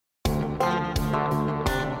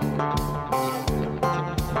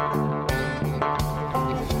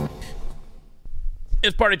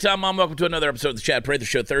It's party time, Mom. Welcome to another episode of the Chad Prather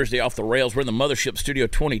Show, Thursday off the rails. We're in the Mothership Studio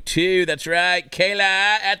 22. That's right. Kayla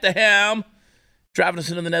at the helm. Driving us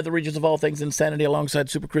into the nether regions of all things insanity alongside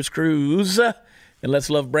Super Chris Cruz. And let's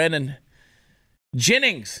love Brandon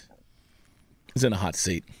Jennings is in a hot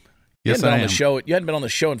seat. Yes, I am. You hadn't been on the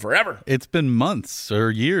show in forever. It's been months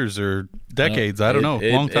or years or decades. I don't know.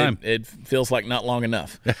 Long time. It feels like not long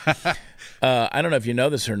enough. I don't know if you know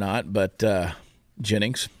this or not, but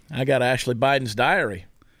Jennings, I got Ashley Biden's diary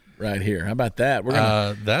right here. How about that?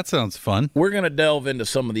 That sounds fun. We're going to delve into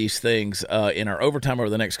some of these things in our overtime over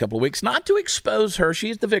the next couple of weeks, not to expose her.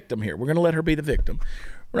 She's the victim here. We're going to let her be the victim.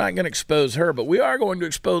 We're not going to expose her, but we are going to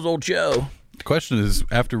expose old Joe. The question is,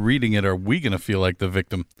 after reading it, are we going to feel like the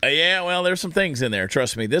victim? Yeah, well, there's some things in there.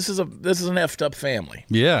 Trust me. This is an effed up family.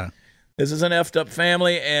 Yeah. This is an effed up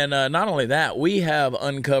family, and not only that, we have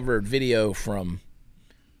uncovered video from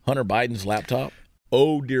Hunter Biden's laptop.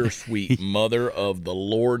 Oh, dear sweet mother of the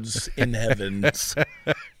Lord's in heavens.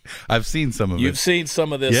 I've seen some of it. You've seen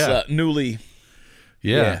some of this newly.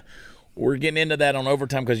 Yeah. We're getting into that on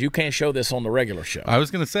overtime because you can't show this on the regular show. I was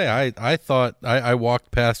going to say, I thought, I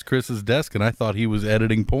walked past Chris's desk and I thought he was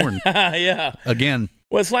editing porn. Yeah. Again.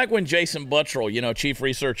 Well, it's like when Jason Buttrell, chief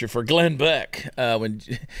researcher for Glenn Beck,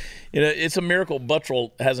 it's a miracle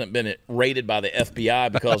Buttrell hasn't been raided by the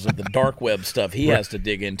FBI because of the dark web stuff he has to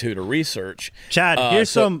dig into to research. Chad, here's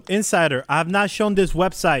some insider. I have not shown this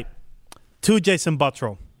website to Jason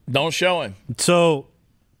Buttrell. Don't show him. So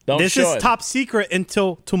this is show him. top secret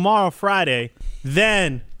until tomorrow, Friday.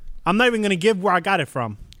 Then I'm not even going to give where I got it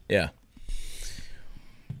from. Yeah.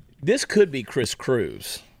 This could be Chris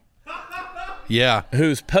Cruz. Yeah.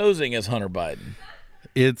 Who's posing as Hunter Biden.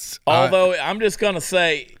 Although I'm just going to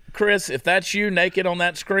say, Chris, if that's you naked on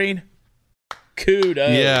that screen,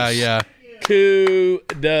 kudos. Yeah.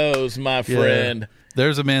 Kudos, my friend.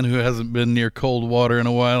 There's a man who hasn't been near cold water in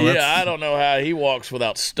a while. Yeah, I don't know how he walks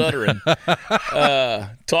without stuttering.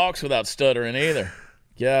 Talks without stuttering either.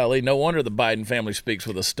 Golly, no wonder the Biden family speaks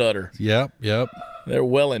with a stutter. Yep. They're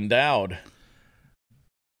well endowed.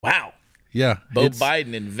 Wow. Yeah. Bo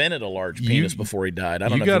Biden invented a large penis before he died. I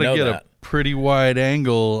don't know if you know that. You got to get a pretty wide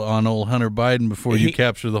angle on old Hunter Biden before you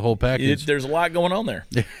capture the whole package. There's a lot going on there.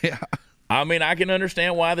 Yeah. I mean, I can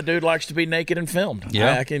understand why the dude likes to be naked and filmed.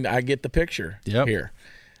 Yeah. I get the picture here.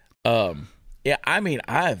 Yeah, I mean,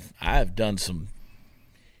 I've done some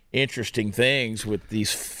interesting things with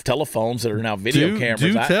these telephones that are now video cameras.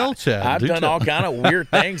 Do tell, Chad. I've done all kind of weird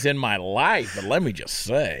things in my life, but let me just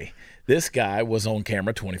say, this guy was on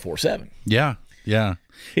camera 24/7. Yeah.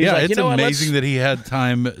 He's like, it's amazing that he had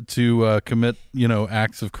time to commit,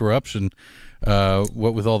 acts of corruption.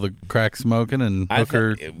 What with all the crack smoking and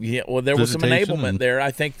hooker, there was some enablement there.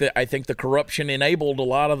 I think the corruption enabled a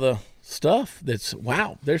lot of the stuff.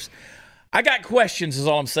 I got questions is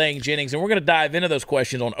all I'm saying, Jennings, and we're going to dive into those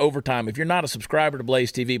questions on overtime. If you're not a subscriber to Blaze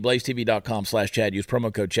TV, blazetv.com/Chad, use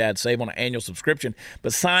promo code Chad, save on an annual subscription,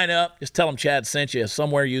 but sign up, just tell them Chad sent you.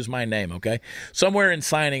 Somewhere use my name, okay? Somewhere in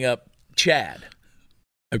signing up, Chad,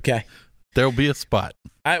 okay? There'll be a spot.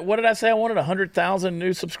 What did I say? I wanted 100,000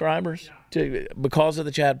 new subscribers because of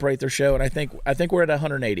the Chad Prather Show, and I think we're at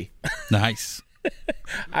 180. Nice.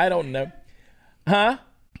 I don't know. Huh? Are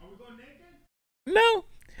we going naked?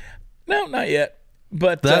 No, not yet.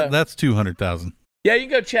 But that's 200,000. Yeah, you can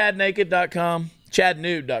go chadnaked.com,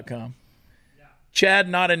 chadnude.com,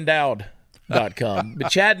 chadnotendowed.com.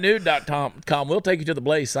 But chadnude.com will take you to the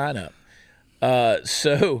Blaze sign up.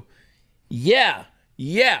 So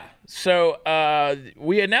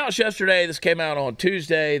we announced yesterday, this came out on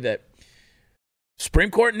Tuesday, that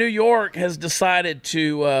Supreme Court in New York has decided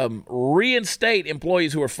to reinstate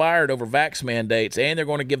employees who were fired over vax mandates, and they're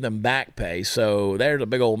going to give them back pay. So there's a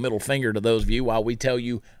big old middle finger to those of you while we tell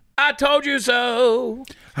you, I told you so.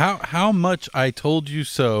 How much I told you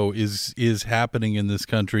so is happening in this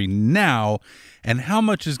country now, and how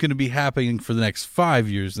much is going to be happening for the next 5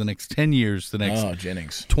 years, the next 10 years, the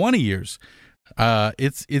next 20 years.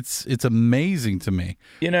 It's amazing to me.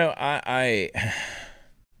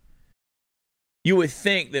 You would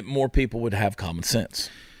think that more people would have common sense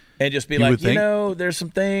and just be like, there's some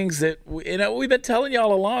things that we've been telling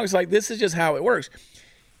y'all along. It's like, this is just how it works.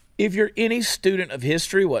 If you're any student of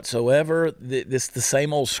history whatsoever, this the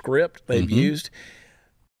same old script they've used.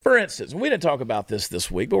 For instance, we didn't talk about this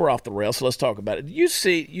week, but we're off the rails, so let's talk about it. You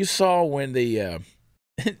saw when when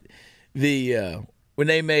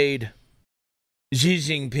they made Xi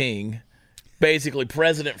Jinping basically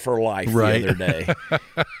president for life the other day.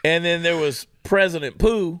 And then there was President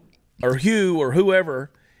Pooh or Hugh or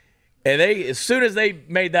whoever, and as soon as they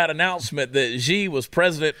made that announcement that Xi was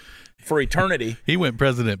president for eternity. He went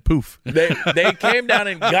President Poof. They came down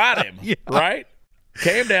and got him, yeah. right?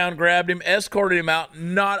 Came down, grabbed him, escorted him out.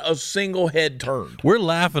 Not a single head turned. We're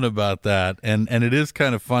laughing about that, and it is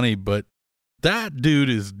kind of funny, but that dude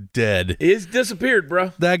is dead. He's disappeared,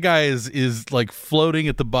 bro. That guy is like floating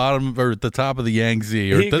at the bottom or at the top of the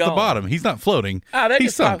Yangtze, or at the bottom. He's not floating.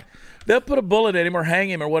 He's sunk. They'll put a bullet in him or hang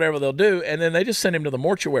him or whatever they'll do, and then they just send him to the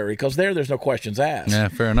mortuary because there's no questions asked. Yeah,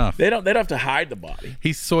 fair enough. They don't have to hide the body.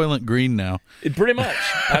 He's Soylent Green now. Pretty much.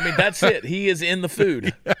 I mean, that's it. He is in the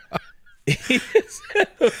food. He is in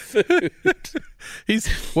the food.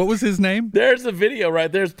 What was his name? There's the video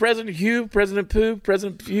right there. There's President Hugh, President Pooh,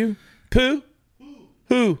 President Hugh, Pooh.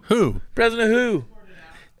 Who? President Who.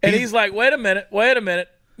 And he's like, wait a minute.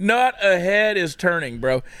 Not a head is turning,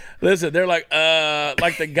 bro. Listen, they're like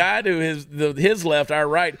the guy to his left, our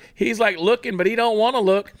right. He's like looking, but he don't want to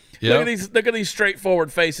look. Yep. Look at these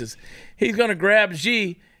straightforward faces. He's gonna grab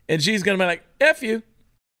G, and G's gonna be like, F you.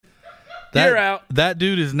 You're out. That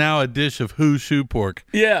dude is now a dish of Who shoe pork.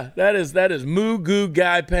 Yeah, that is Moo Goo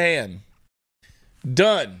Guy Pan.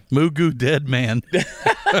 Done. Moo Goo dead man.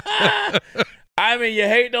 I mean, you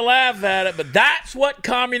hate to laugh at it, but that's what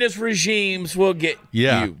communist regimes will get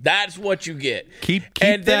you. That's what you get. Keep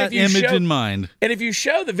that image in mind. And if you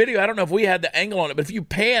show the video, I don't know if we had the angle on it, but if you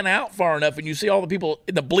pan out far enough and you see all the people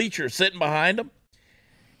in the bleachers sitting behind them,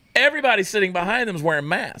 everybody sitting behind them is wearing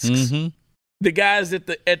masks. Mm-hmm. The guys at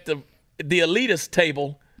the elitist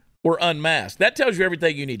table were unmasked. That tells you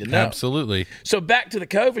everything you need to know. Absolutely. So back to the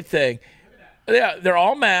COVID thing. Yeah, they're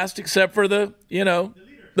all masked except for the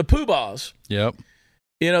poobahs. Yep.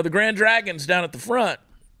 The Grand Dragons down at the front.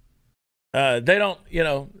 They don't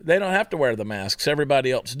have to wear the masks.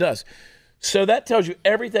 Everybody else does. So that tells you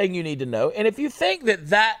everything you need to know. And if you think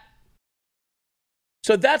that's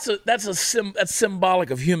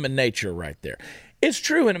symbolic of human nature right there. It's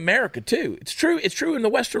true in America too. It's true in the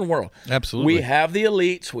Western world. Absolutely. We have the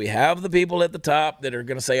elites. We have the people at the top that are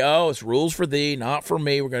going to say, "Oh, it's rules for thee, not for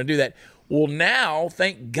me." We're going to do that. Well, now,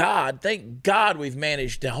 thank God, we've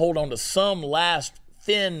managed to hold on to some last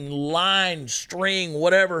thin line, string,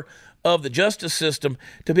 whatever, of the justice system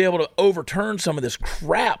to be able to overturn some of this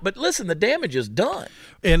crap. But listen, the damage is done.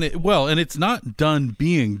 And it's not done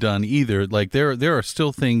being done either. Like there are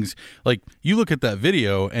still things, like you look at that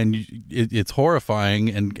video and it's horrifying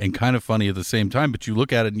and kind of funny at the same time. But you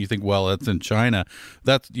look at it and you think, well, that's in China.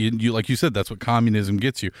 That's you like you said, that's what communism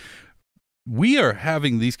gets you. We are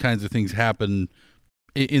having these kinds of things happen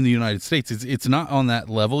in the United States. It's not on that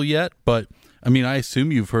level yet, but I mean, I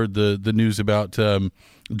assume you've heard the news about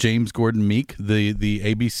James Gordon Meek, the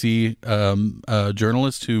ABC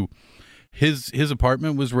journalist who his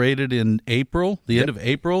apartment was raided in April, end of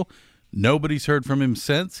April. Nobody's heard from him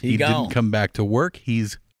since. He didn't come back to work.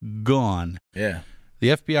 He's gone. Yeah. The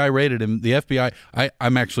FBI raided him. The FBI.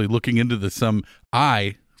 I'm actually looking into this.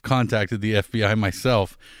 I contacted the FBI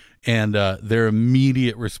myself. And their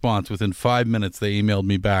immediate response, within 5 minutes, they emailed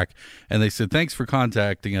me back, and they said, "Thanks for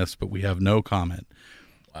contacting us, but we have no comment."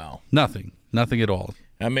 Wow. Nothing at all.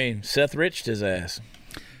 I mean, Seth Rich'd his ass.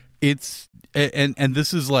 It's and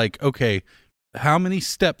this is like, okay, how many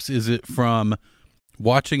steps is it from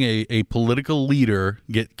watching a political leader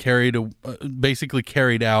get basically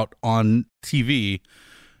carried out on TV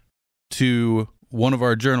to one of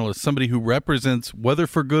our journalists, somebody who represents, whether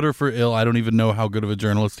for good or for ill, I don't even know how good of a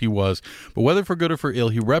journalist he was, but whether for good or for ill,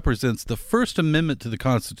 he represents the First Amendment to the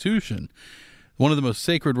Constitution, one of the most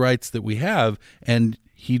sacred rights that we have, and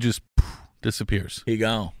he just disappears. He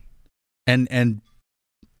gone. And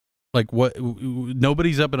like what?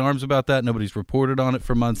 Nobody's up in arms about that. Nobody's reported on it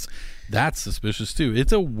for months. That's suspicious too.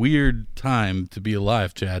 It's a weird time to be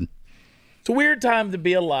alive, Chad. It's a weird time to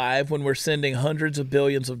be alive when we're sending hundreds of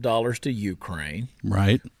billions of dollars to Ukraine.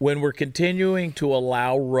 Right. When we're continuing to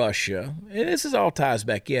allow Russia, and this is all ties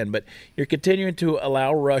back in, but you're continuing to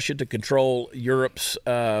allow Russia to control Europe's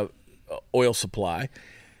oil supply.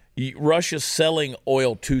 Russia's selling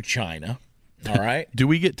oil to China. All right. Do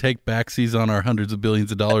we get take backsies on our hundreds of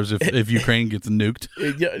billions of dollars if Ukraine gets nuked?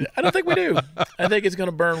 I don't think we do. I think it's going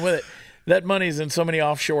to burn with it. That money's in so many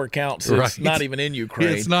offshore accounts. It's not even in Ukraine.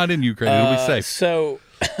 It's not in Ukraine. It'll be safe. So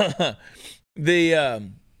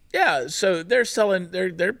so they're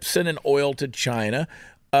sending oil to China,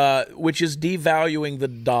 which is devaluing the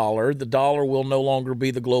dollar. The dollar will no longer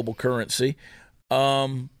be the global currency.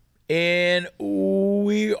 And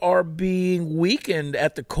we are being weakened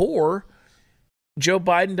at the core. Joe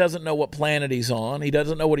Biden doesn't know what planet he's on. He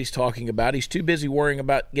doesn't know what he's talking about. He's too busy worrying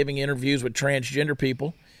about giving interviews with transgender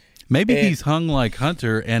people. Maybe he's hung like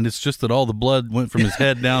Hunter, and it's just that all the blood went from his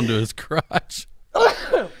head down to his crotch.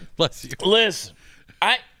 Bless you. Listen,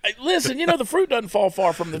 Listen, the fruit doesn't fall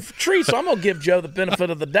far from the tree, so I'm going to give Joe the benefit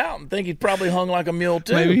of the doubt and think he's probably hung like a mule,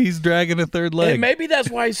 too. Maybe he's dragging a third leg. And maybe that's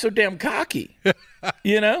why he's so damn cocky.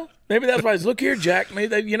 Maybe that's why he's, look here, Jack.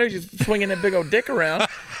 Maybe he's swinging that big old dick around.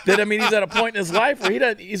 He's at a point in his life where he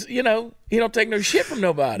don't take no shit from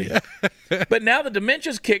nobody. But now the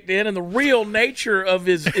dementia's kicked in, and the real nature of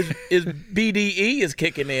his BDE is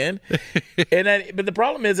kicking in. But the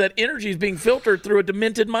problem is that energy is being filtered through a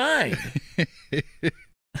demented mind.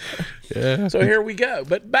 Yeah. So here we go.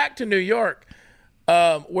 But back to New York,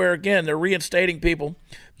 where again they're reinstating people.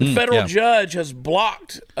 The federal judge has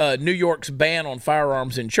blocked New York's ban on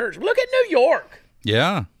firearms in church. Look at New York.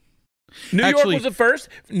 Yeah. New York was the first.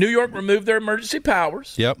 New York removed their emergency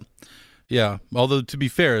powers. Yep. Yeah. Although, to be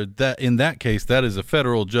fair, that in that case, that is a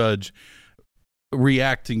federal judge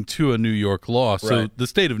reacting to a New York law. So the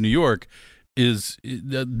state of New York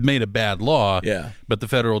made a bad law. Yeah. But the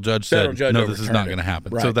federal judge said, no, this is not going to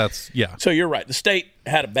happen. Right. So that's, So you're right. The state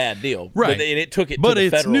had a bad deal. Right. But it took it to but the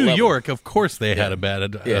federal New level. York. Of course they had a bad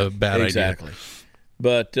exactly. idea.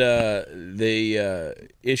 But they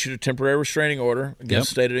issued a temporary restraining order against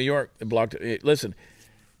the state of New York. They blocked it. Listen,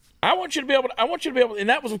 I want you to be able to, and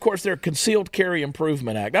that was, of course, their Concealed Carry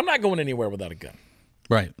Improvement Act. I'm not going anywhere without a gun.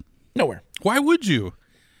 Right. Nowhere. Why would you?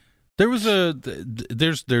 There was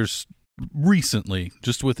there's recently,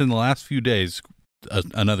 just within the last few days,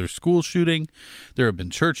 another school shooting. There have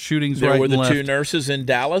been church shootings. There were the left. two nurses in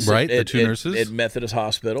Dallas. Right, the two nurses. At Methodist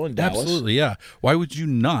Hospital in Dallas. Absolutely, yeah. Why would you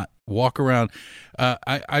not walk around?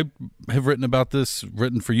 I have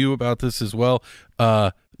written for you about this as well.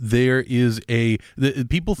 There is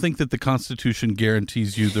people think that the Constitution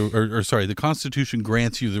guarantees you the Constitution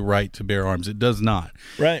grants you the right to bear arms. It does not.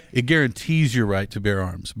 Right. It guarantees your right to bear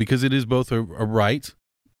arms because it is both a right,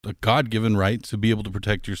 a God-given right to be able to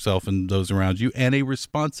protect yourself and those around you, and a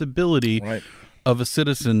responsibility of a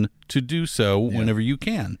citizen to do so whenever you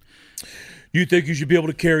can. You think you should be able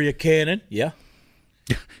to carry a cannon? Yeah.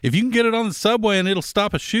 If you can get it on the subway and it'll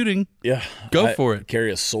stop a shooting, go for it.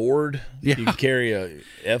 Carry a sword. Yeah. You can carry a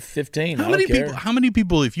F-15. How many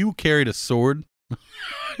people, if you carried a sword,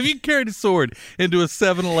 if you carried a sword into a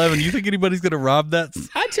 7-Eleven, you think anybody's going to rob that?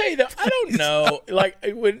 I tell you, I don't know. Like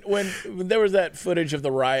when there was that footage of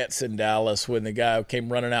the riots in Dallas when the guy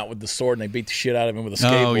came running out with the sword and they beat the shit out of him with a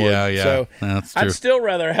skateboard. Oh, yeah. So that's true. I'd still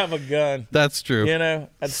rather have a gun. That's true.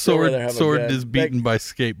 I'd still rather have a gun. Sword is beaten by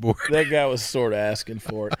skateboard. That guy was sort of asking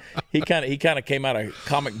for it. He kind of came out of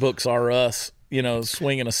comic books R Us,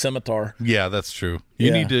 swinging a scimitar. Yeah, that's true.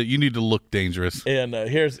 You need to look dangerous. And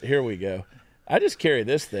here we go. I just carry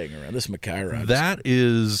this thing around, this Machaira. That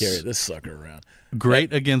is carry this sucker around.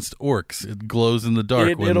 Great against orcs. It glows in the dark.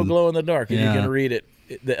 It'll glow in the dark, and you can read it.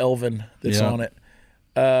 The Elven that's on it.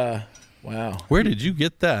 Wow. Where did you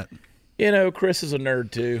get that? Chris is a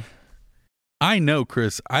nerd too. I know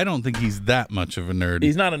Chris. I don't think he's that much of a nerd.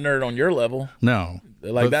 He's not a nerd on your level. No.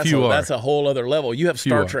 Like that's a whole other level. You have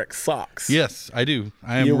Star Trek socks. Yes, I do.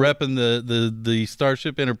 I am repping the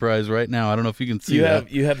Starship Enterprise right now. I don't know if you can see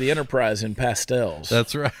that. You have the Enterprise in pastels.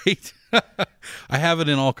 That's right. I have it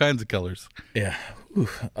in all kinds of colors. Yeah.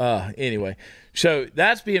 Anyway, so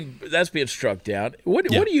that's being struck down. What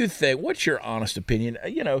do you think? What's your honest opinion?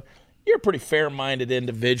 You're a pretty fair-minded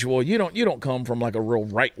individual. You don't come from like a real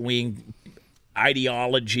right-wing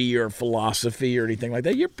ideology or philosophy or anything like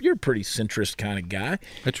that. You're a pretty centrist kind of guy.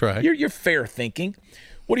 I try. You're fair thinking.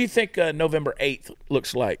 What do you think November 8th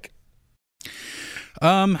looks like?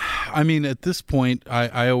 I mean, at this point,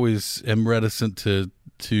 I always am reticent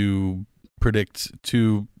to predict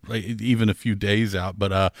even a few days out.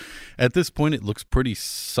 But at this point, it looks pretty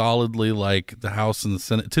solidly like the House and the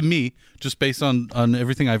Senate. To me, just based on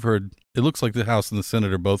everything I've heard, it looks like the House and the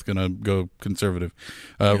Senate are both going to go conservative,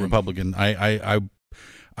 Republican. I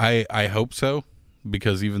hope so,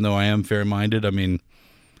 because even though I am fair-minded, I mean,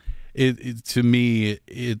 it to me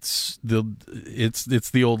it's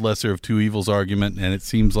the old lesser of two evils argument, and it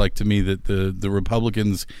seems like to me that the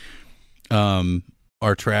Republicans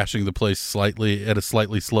are trashing the place at a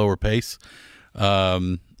slightly slower pace.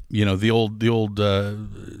 The old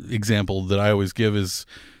example that I always give is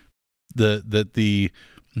that the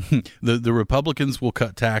Republicans will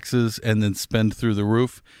cut taxes and then spend through the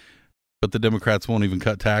roof, but the Democrats won't even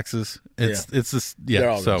cut taxes. It's this they're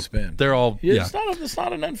all going to spend. They're all It's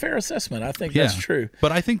not an unfair assessment. I think that's true.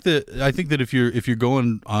 But I think that if you're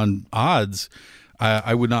going on odds,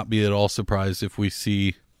 I would not be at all surprised if we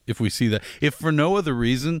see that. If for no other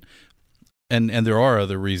reason, and there are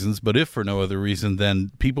other reasons, but if for no other reason,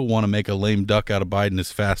 then people want to make a lame duck out of Biden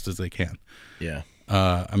as fast as they can. Yeah.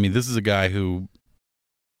 I mean, this is a guy who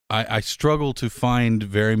I struggle to find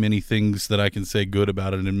very many things that I can say good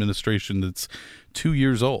about an administration that's 2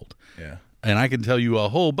 years old. Yeah. And I can tell you a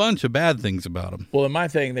whole bunch of bad things about them. Well, in my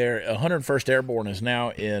thing there, 101st Airborne is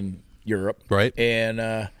now in Europe. Right. And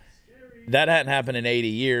that hadn't happened in 80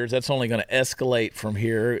 years. That's only going to escalate from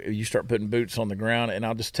here. You start putting boots on the ground. And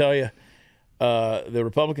I'll just tell you, the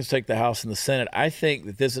Republicans take the House and the Senate. I think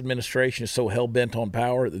that this administration is so hell-bent on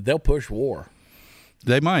power that they'll push war.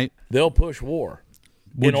 They might. They'll push war.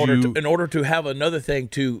 In order to have another thing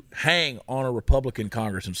to hang on a Republican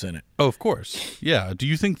Congress and Senate. Oh, of course. Yeah. Do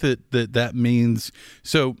you think that means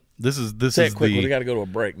so? This is Say it quick. We got to go to a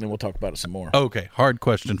break, and then we'll talk about it some more. Okay. Hard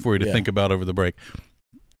question for you to think about over the break.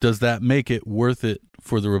 Does that make it worth it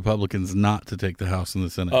for the Republicans not to take the House and the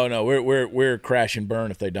Senate? Oh no, we're crash and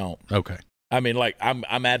burn if they don't. Okay. I mean, like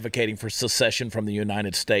I'm advocating for secession from the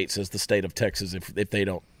United States as the state of Texas if they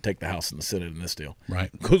don't take the House and the Senate in this deal.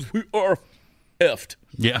 Right. Because we are effed.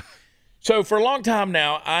 Yeah. So for a long time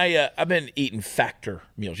now, I've been eating Factor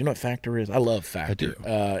meals. You know what Factor is? I love Factor.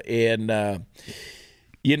 I do.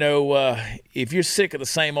 If you're sick of the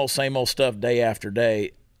same old stuff day after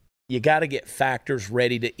day, you got to get Factor's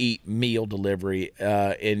ready-to-eat meal delivery.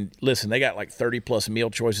 And listen, they got like 30-plus meal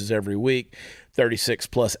choices every week,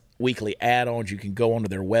 36-plus weekly add-ons. You can go onto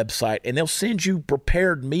their website, and they'll send you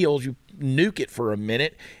prepared meals. You nuke it for a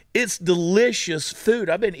minute. It's delicious food.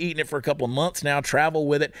 I've been eating it for a couple of months now, travel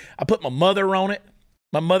with it. I put my mother on it.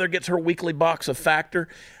 My mother gets her weekly box of Factor.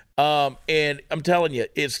 And I'm telling you,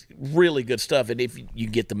 it's really good stuff. And if you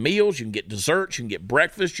get the meals, you can get desserts, you can get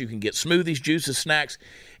breakfast, you can get smoothies, juices, snacks,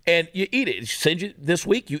 and you eat it. It sends you this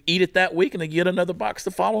week, you eat it that week, and then you get another box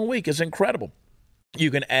the following week. It's incredible.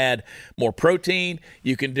 You can add more protein.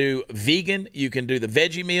 You can do vegan. You can do the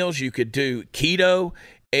veggie meals. You could do keto.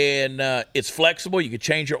 And it's flexible. You can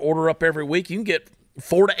change your order up every week. You can get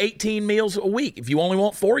 4 to 18 meals a week. If you only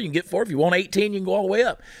want 4, you can get 4. If you want 18, you can go all the way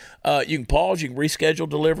up. You can pause. You can reschedule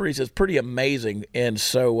deliveries. It's pretty amazing. And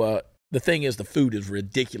so the thing is, the food is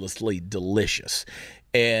ridiculously delicious.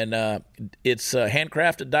 And it's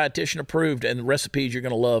handcrafted, dietitian approved, and the recipes you're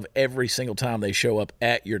going to love every single time they show up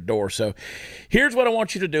at your door. So here's what I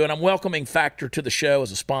want you to do, and I'm welcoming Factor to the show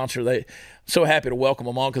as a sponsor. I'm so happy to welcome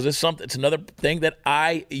them on because it's another thing that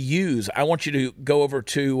I use. I want you to go over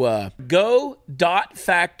to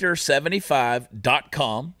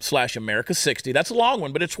go.factor75.com/America60. That's a long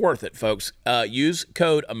one, but it's worth it, folks. Use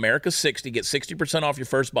code America60, get 60% off your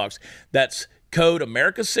first box. That's code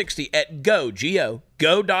America60 at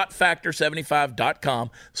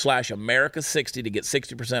go.factor75.com/America60 to get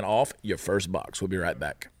 60% off your first box. We'll be right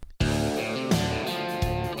back.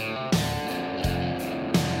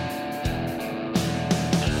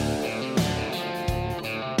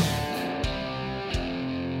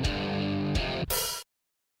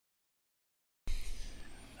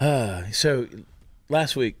 So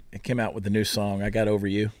last week it came out with the new song, I Got Over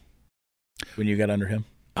You, when you got under him.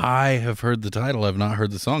 I have heard the title. I've not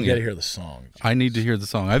heard the song yet. You got to hear the song. I need to hear the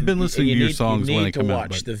song. I've been listening to your songs when they come out. You need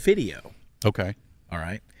to watch the video. Okay. All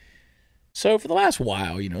right. So for the last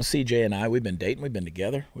while, CJ and I, we've been dating. We've been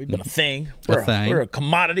together. We've been a thing. We're a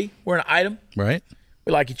commodity. We're an item. Right.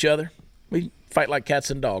 We like each other. We fight like cats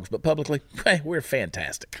and dogs, but publicly, we're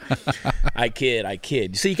fantastic. I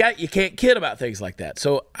kid. See, you can't kid about things like that.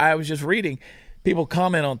 So I was just reading. People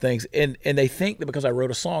comment on things, and they think that because I wrote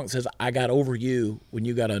a song that says, I got over you when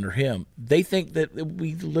you got under him, they think that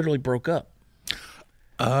we literally broke up.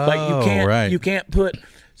 Oh, you can't put...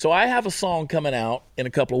 So I have a song coming out in a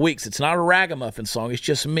couple of weeks. It's not a ragamuffin song. It's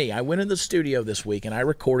just me. I went in the studio this week, and I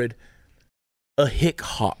recorded a hick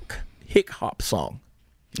hop song.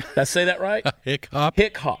 Did I say that right? Hick hop?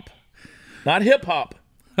 Hick hop. Not hip hop.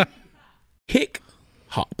 Hick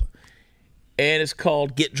hop. And it's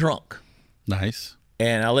called Get Drunk. Nice.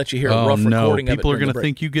 And I'll let you hear a rough recording of it. People are going to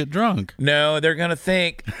think you get drunk. No, they're going to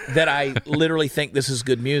think that I literally think this is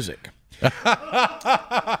good music.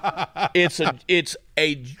 It's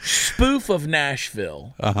a spoof of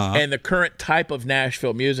Nashville and the current type of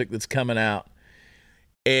Nashville music that's coming out.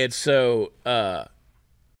 And so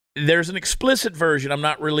there's an explicit version I'm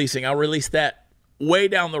not releasing. I'll release that way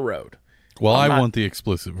down the road. Well, I want the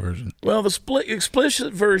explicit version. Well, the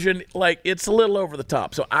explicit version, it's a little over the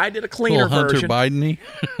top. So I did a cleaner version. Hunter Biden-y.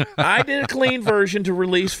 I did a clean version to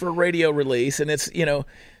release for radio release, and it's,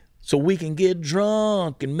 so we can get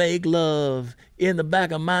drunk and make love in the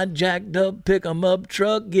back of my jacked up pick-em-up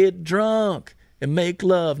truck, get drunk and make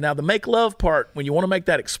love. Now, the make love part, when you want to make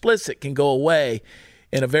that explicit, can go away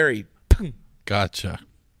in a very gotcha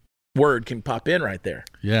word can pop in right there.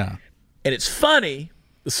 Yeah. And it's funny.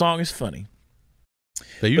 The song is funny.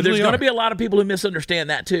 But there's going to be a lot of people who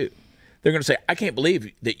misunderstand that too. they're going to say, I can't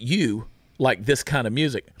believe that you like this kind of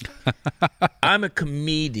music. I'm a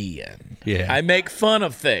comedian. Yeah. I make fun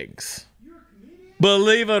of things.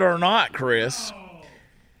 Believe it or not, Chris,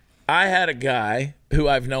 I had a guy who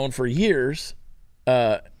I've known for years,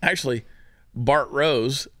 actually Bart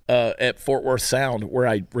Rose at Fort Worth Sound, where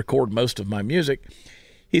I record most of my music.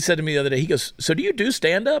 He said to me the other day, he goes, so do you do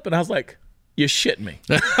stand-up? And I was like, you shit me.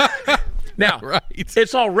 Now, right.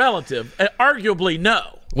 It's all relative. Arguably,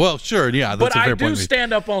 no. Well, sure, yeah. That's but a fair I do point.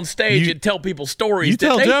 stand up on stage and tell people stories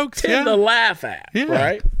that they jokes, tend to laugh at,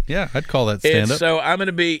 right? Yeah, I'd call that stand-up. So I'm going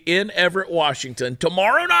to be in Everett, Washington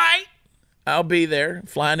tomorrow night. I'll be there,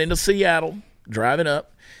 flying into Seattle, driving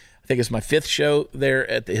up. I think it's my 5th show there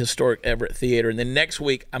at the historic Everett Theater. And then next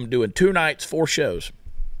week, I'm doing 2 nights, 4 shows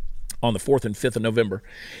on the 4th and 5th of November.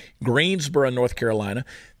 Greensboro, North Carolina.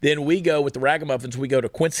 Then we go with the Ragamuffins. We go to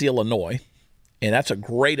Quincy, Illinois. And that's a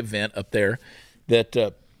great event up there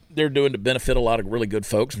that they're doing to benefit a lot of really good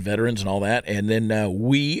folks and veterans and all that. And then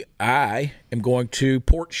I am going to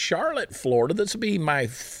Port Charlotte, Florida. This will be my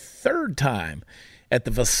 3rd time at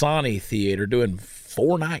the Vasani Theater doing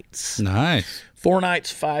 4 nighs. Nice. 4 nights,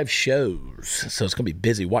 5 shows. So it's going to be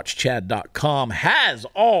busy. WatchChad.com has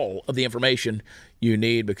all of the information you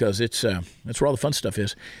need because that's where all the fun stuff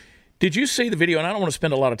is. Did you see the video? And I don't want to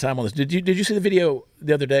spend a lot of time on this. Did you see the video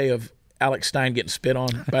the other day of Alex Stein getting spit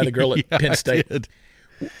on by the girl at Penn State? I did.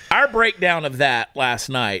 Our breakdown of that last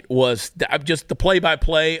night was just the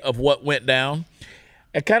play-by-play of what went down.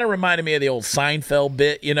 It kind of reminded me of the old Seinfeld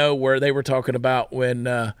bit, where they were talking about when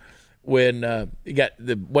you got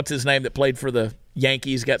what's his name that played for the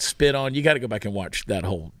Yankees got spit on. You got to go back and watch that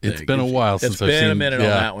whole thing. It's been a while since I've seen. It's been a minute on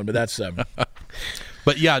that one, but that's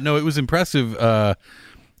But yeah, no, it was impressive.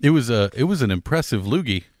 It was an impressive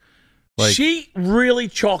loogie. Like, she really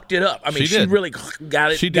chalked it up. I mean, she really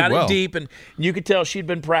got it deep, and you could tell she'd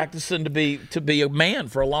been practicing to be a man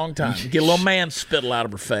for a long time. Get a little man spittle out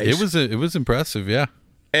of her face. It was impressive, yeah.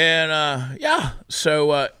 And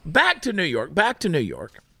so back to New York.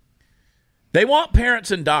 They want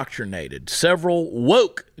parents indoctrinated. Several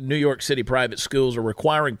woke New York City private schools are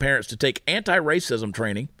requiring parents to take anti-racism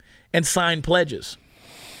training and sign pledges,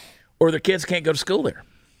 or their kids can't go to school there.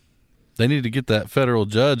 They need to get that federal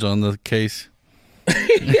judge on the case.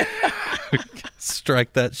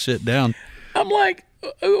 Strike that shit down. I'm like,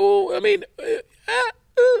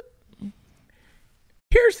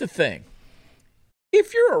 here's the thing.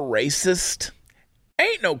 If you're a racist,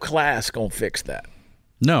 ain't no class gonna fix that.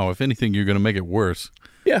 No, if anything, you're gonna make it worse.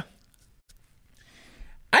 Yeah.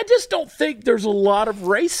 I just don't think there's a lot of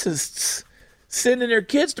racists sending their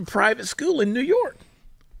kids to private school in New York.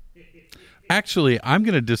 Actually, I'm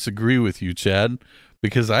going to disagree with you, Chad,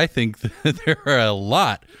 because I think that there are a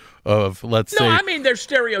lot of, let's say... No, I mean their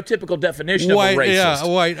stereotypical definition of a racist. Yeah,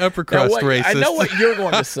 white, upper crust racist. I know what you're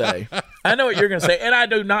going to say. And I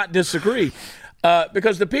do not disagree.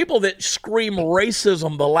 Because the people that scream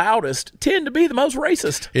racism the loudest tend to be the most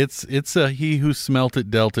racist. It's a he who smelt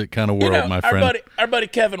it, dealt it kind of world, my friend. Our buddy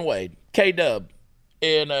Kevin Wade, K-Dub.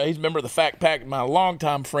 And he's a member of the Fact Pack, my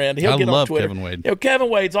longtime friend. He'll get on Twitter. Kevin Wade. Kevin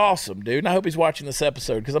Wade's awesome, dude. And I hope he's watching this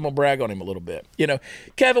episode because I'm going to brag on him a little bit.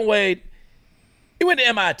 Kevin Wade, he went to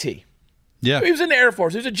MIT. Yeah. He was in the Air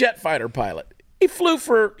Force. He was a jet fighter pilot. He flew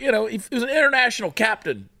for, he was an international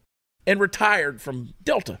captain and retired from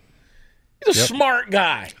Delta. He's a smart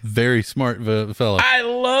guy. Very smart fellow. I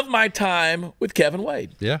love my time with Kevin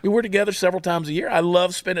Wade. Yeah. We were together several times a year. I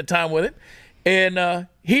love spending time with him. And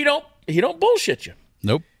he don't bullshit you.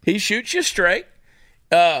 Nope. He shoots you straight.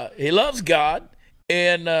 He loves God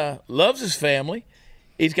and loves his family.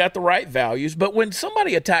 He's got the right values. But when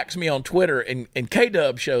somebody attacks me on Twitter and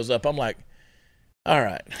K-Dub shows up, I'm like, all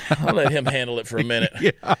right, I'll let him handle it for a minute.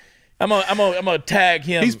 Yeah. I'm gonna tag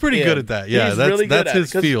him. He's pretty good at that. Yeah, he's really good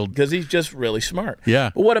that's his field because he's just really smart. Yeah.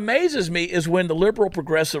 But what amazes me is when the liberal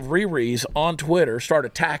progressive Riri's on Twitter start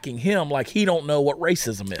attacking him like he don't know what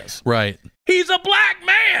racism is. Right. He's a black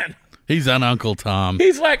man. He's an Uncle Tom.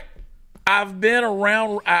 He's like, I've been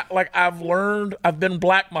around. I've learned. I've been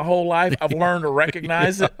black my whole life. I've learned to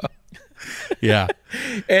recognize it. Yeah.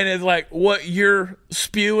 And it's like what you're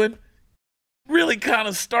spewing really kind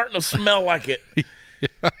of starting to smell like it.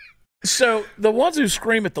 Yeah. So the ones who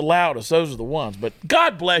scream it the loudest, those are the ones. But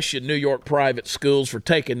God bless you, New York private schools, for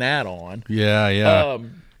taking that on. Yeah, yeah.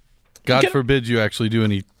 God forbid you actually do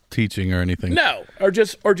any teaching or anything. No, or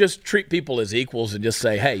just treat people as equals and just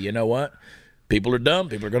say, hey, you know what? People are dumb.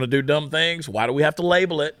 People are going to do dumb things. Why do we have to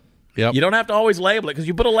label it? Yep. You don't have to always label it because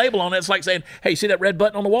you put a label on it. It's like saying, hey, see that red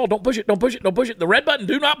button on the wall? Don't push it. Don't push it. Don't push it. The red button.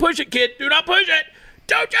 Do not push it, kid. Do not push it.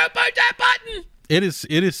 Don't you push that button. It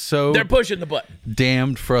is so they're pushing the button.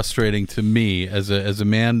 Damned frustrating to me as a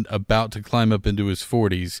man about to climb up into his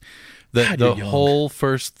 40s that the whole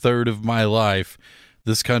first third of my life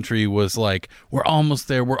this country was like, we're almost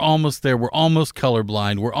there, we're almost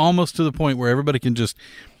colorblind, we're almost to the point where everybody can just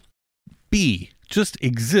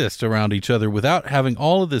exist around each other without having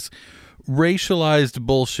all of this racialized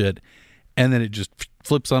bullshit, and then it just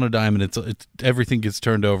flips on a dime and it's everything gets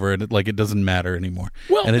turned over and it doesn't matter anymore.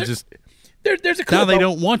 Well, and it just there's a clip. Now they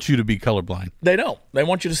don't want you to be colorblind. They don't. They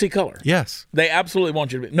want you to see color. Yes. They absolutely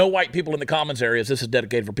want you to be. No white people in the comments areas. This is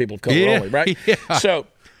dedicated for people of color only, right? Yeah. So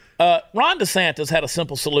Ron DeSantis had a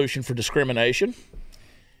simple solution for discrimination.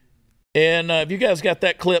 And have you guys got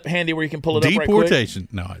that clip handy where you can pull it up right quick? Deportation.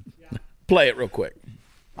 No. Play it real quick.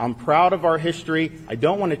 I'm proud of our history. I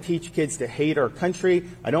don't want to teach kids to hate our country.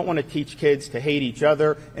 I don't want to teach kids to hate each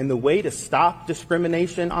other. And the way to stop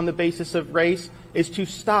discrimination on the basis of race is to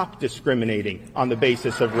stop discriminating on the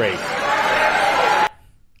basis of race.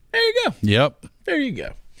 There you go. Yep. There you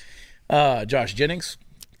go. Josh Jennings,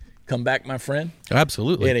 come back, my friend.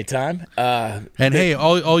 Absolutely. Anytime. And hey,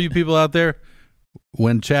 all you people out there,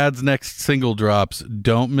 when Chad's next single drops,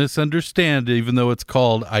 don't misunderstand, even though it's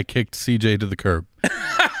called I Kicked CJ to the Curb.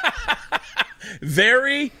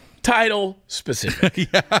 Very title specific.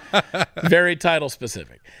 Very title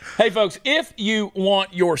specific. Hey, folks, if you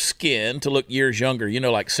want your skin to look years younger,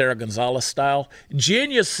 like Sara Gonzales style,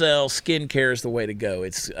 Genucel skincare is the way to go.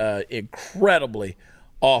 It's incredibly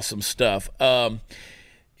awesome stuff.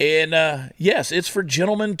 Yes, it's for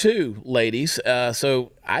gentlemen too, ladies.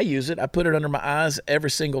 So I use it. I put it under my eyes every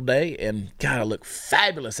single day, and God, I look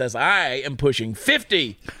fabulous as I am pushing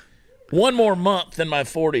 50. One more month in my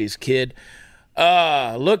 40s, kid.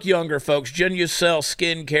 Look younger, folks. Genucel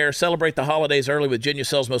skincare. Celebrate the holidays early with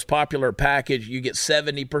Genucel's most popular package. You get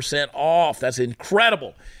 70% off. That's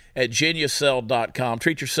incredible at Genucel.com.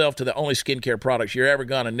 Treat yourself to the only skincare products you're ever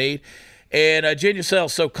going to need. And Genucel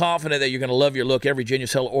is so confident that you're going to love your look. Every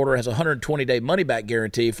Genucel order has a 120-day money-back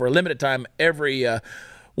guarantee. For a limited time, every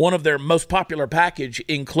one of their most popular package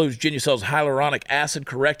includes Genucel's hyaluronic acid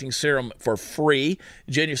correcting serum for free.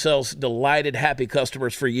 Genucel's delighted happy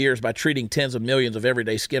customers for years by treating tens of millions of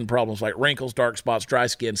everyday skin problems like wrinkles, dark spots, dry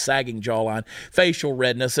skin, sagging jawline, facial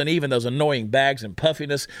redness, and even those annoying bags and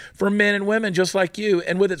puffiness for men and women just like you.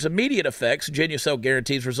 And with its immediate effects, Genucel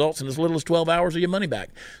guarantees results in as little as 12 hours of your money back.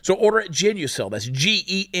 So order at Genucel. That's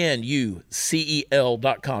GENUCEL.com.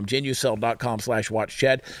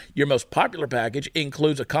 Genucel.com/WatchChad. Your most popular package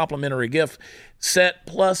includes a complimentary gift set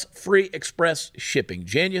plus free express shipping.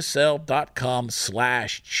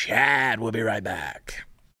 Genucel.com/Chad. We'll be right back.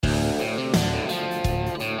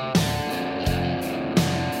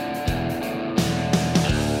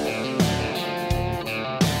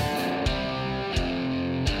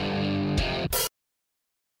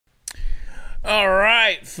 All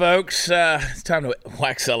right, folks. It's time to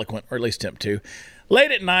wax eloquent, or at least attempt to.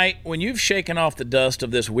 Late at night, when you've shaken off the dust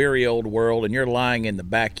of this weary old world and you're lying in the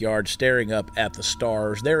backyard staring up at the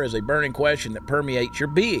stars, there is a burning question that permeates your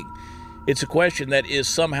being. It's a question that is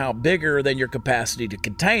somehow bigger than your capacity to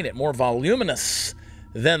contain it, more voluminous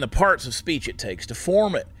than the parts of speech it takes to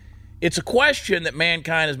form it. It's a question that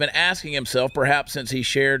mankind has been asking himself perhaps since he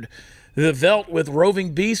shared the veldt with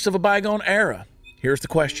roving beasts of a bygone era. Here's the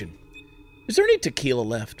question. Is there any tequila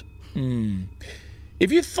left? If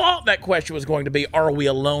you thought that question was going to be, are we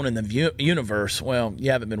alone in the universe? Well, you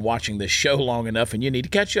haven't been watching this show long enough and you need to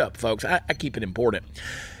catch up, folks. I keep it important.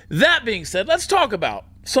 That being said, let's talk about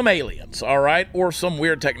some aliens, all right, or some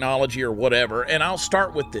weird technology or whatever, and I'll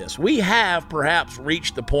start with this. We have perhaps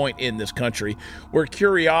reached the point in this country where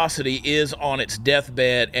curiosity is on its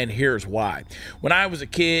deathbed, and here's why. When I was a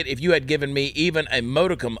kid, if you had given me even a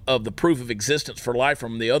modicum of the proof of existence for life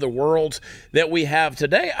from the other worlds that we have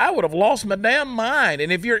today, I would have lost my damn mind.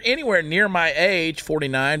 And if you're anywhere near my age,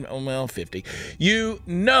 49, well, 50, you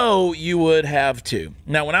know you would have too.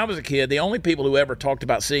 Now, when I was a kid, the only people who ever talked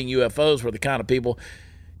about seeing UFOs were the kind of people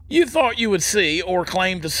you thought you would see or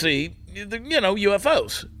claim to see,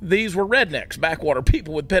 UFOs. These were rednecks, backwater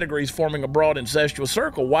people with pedigrees forming a broad incestuous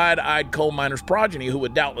circle, wide-eyed coal miners' progeny who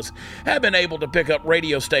would doubtless have been able to pick up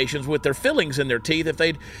radio stations with their fillings in their teeth if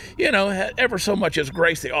they'd, had ever so much as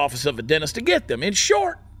graced the office of a dentist to get them. In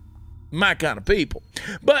short, my kind of people.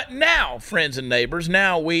 But now, friends and neighbors,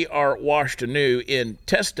 now we are washed anew in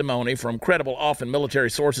testimony from credible, often military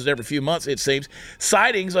sources every few months, it seems,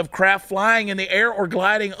 sightings of craft flying in the air or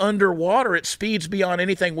gliding underwater at speeds beyond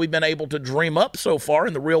anything we've been able to dream up so far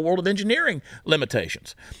in the real world of engineering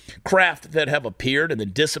limitations. Craft that have appeared and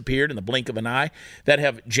then disappeared in the blink of an eye, that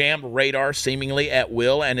have jammed radar seemingly at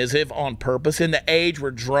will and as if on purpose in the age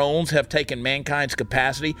where drones have taken mankind's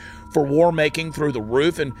capacity for war making through the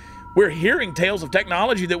roof, and we're hearing tales of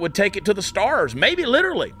technology that would take it to the stars, maybe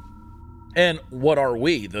literally. And what are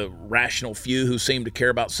we, the rational few who seem to care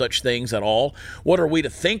about such things at all? What are we to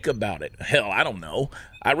think about it? Hell, I don't know.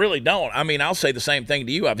 I really don't. I mean, I'll say the same thing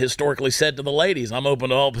to you. I've historically said to the ladies, I'm open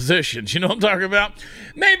to all positions. You know what I'm talking about?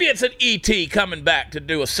 Maybe it's an E.T. coming back to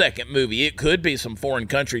do a second movie. It could be some foreign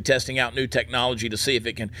country testing out new technology to see if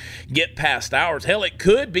it can get past ours. Hell, it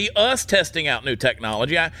could be us testing out new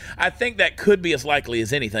technology. I think that could be as likely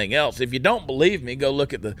as anything else. If you don't believe me, go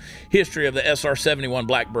look at the history of the SR-71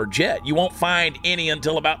 Blackbird jet. You won't find any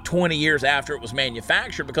until about 20 years after it was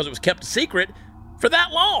manufactured because it was kept a secret for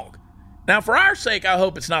that long. Now, for our sake, I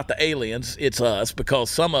hope it's not the aliens, it's us,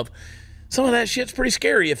 because some of that shit's pretty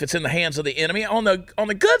scary if it's in the hands of the enemy. On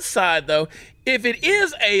the good side, though, if it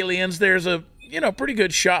is aliens, there's a pretty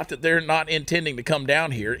good shot that they're not intending to come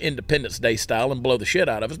down here Independence Day style and blow the shit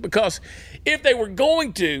out of us, because if they were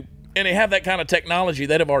going to, and they have that kind of technology,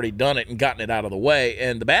 they'd have already done it and gotten it out of the way.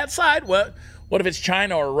 And the bad side, what if it's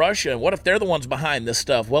China or Russia? What if they're the ones behind this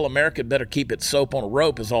stuff? Well, America better keep its soap on a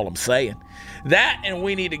rope is all I'm saying. That, and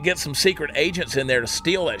we need to get some secret agents in there to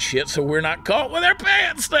steal that shit so we're not caught with our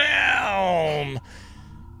pants down.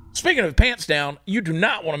 Speaking of pants down, you do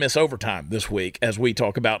not want to miss overtime this week as we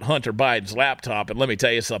talk about Hunter Biden's laptop. And let me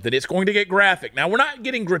tell you something, it's going to get graphic. Now, we're not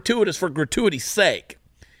getting gratuitous for gratuity's sake.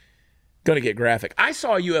 Going to get graphic. I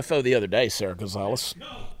saw a UFO the other day, Sarah Gonzales.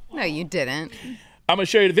 No, you didn't. I'm going to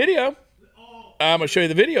show you the video. I'm going to show you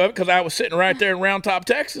the video of it because I was sitting right there in Round Top,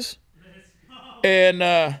 Texas.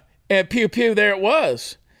 And pew, pew, there it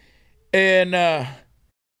was. And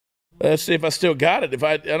let's see if I still got it.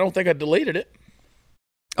 I don't think I deleted it.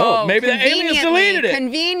 Oh, maybe the aliens deleted it.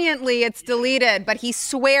 Conveniently, it's deleted, but he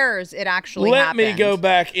swears it actually happened. Let me go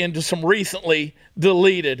back into some recently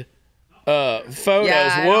deleted photos.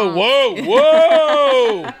 Yeah,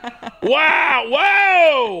 whoa.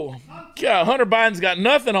 Wow. God, Hunter Biden's got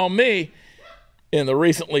nothing on me in the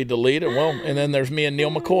recently deleted. Well, and then there's me and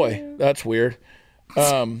Neil McCoy. That's weird.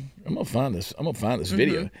 I'm gonna find this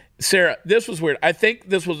video. Sarah, this was weird. I think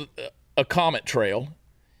this was a comet trail,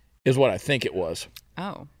 is what I think it was.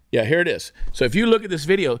 Oh. Yeah, here it is. So if you look at this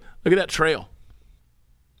video, look at that trail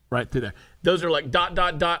right through there. Those are like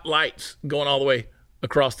dot lights going all the way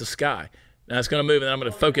across the sky. Now it's going to move, and then I'm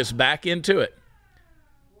going to focus back into it.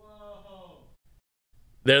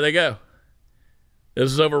 There they go.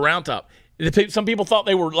 This is over Round Top. Some people thought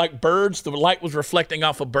they were like birds. The light was reflecting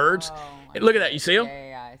off of birds. Look at that. You see them?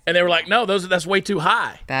 Yeah, and they were like, no, that's way too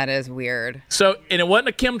high. That is weird. So, and it wasn't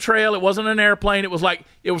a chemtrail. It wasn't an airplane. It was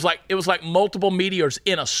like multiple meteors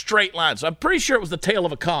in a straight line. So I'm pretty sure it was the tail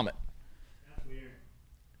of a comet. That's weird.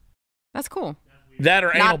 That's cool. That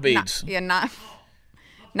or anal beads. Not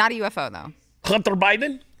a UFO though. Hunter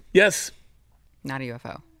Biden? Yes. Not a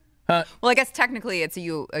UFO. Well, I guess technically it's a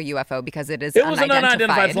UFO because it is unidentified. It was an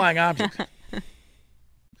unidentified flying object.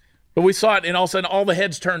 But we saw it, and all of a sudden, all the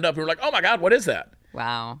heads turned up. We were like, oh, my God, what is that?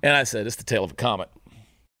 Wow. And I said, it's the tail of a comet. ...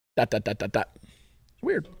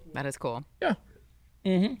 Weird. That is cool. Yeah.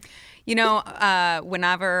 Mm-hmm. You know,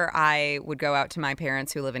 whenever I would go out to my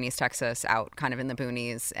parents who live in East Texas, out kind of in the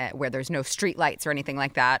boonies where there's no street lights or anything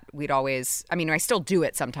like that, we'd always, I still do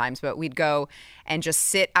it sometimes, but we'd go and just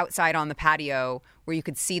sit outside on the patio where you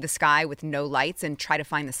could see the sky with no lights and try to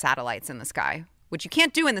find the satellites in the sky, which you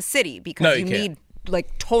can't do in the city because you need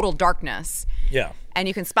like total darkness. Yeah. And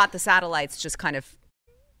you can spot the satellites just kind of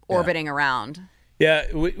orbiting around.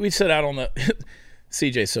 Yeah, we sit out on the...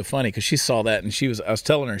 CJ's so funny because she saw that and I was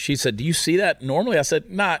telling her, she said, do you see that normally? I said,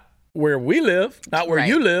 not where we live, not where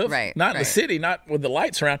you live, not in the city, not with the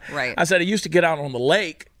lights around. Right. I said, I used to get out on the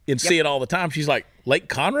lake and see it all the time. She's like, Lake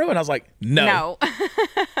Conroe? And I was like, no.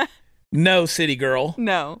 No, city girl.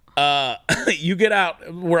 No. You get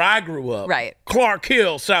out where I grew up. Right. Clark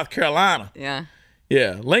Hill, South Carolina. Yeah.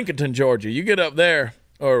 Yeah, Lincolnton, Georgia. You get up there,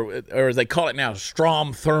 or as they call it now,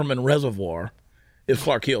 Strom Thurmond Reservoir. It's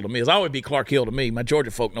Clark Hill to me. It's always be Clark Hill to me. My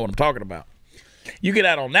Georgia folk know what I'm talking about. You get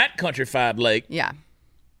out on that countrified lake. Yeah.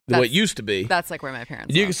 The way it used to be. That's like where my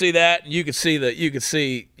parents You can see that. You'd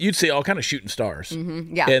see all kind of shooting stars.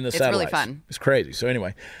 Mm-hmm. Yeah. In the it's satellites. really fun. It's crazy. So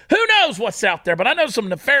anyway, who knows what's out there? But I know some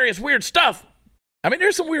nefarious, weird stuff.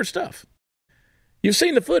 There's some weird stuff. You've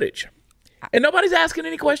seen the footage. And nobody's asking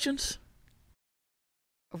any questions?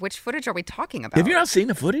 Which footage are we talking about? Have you not seen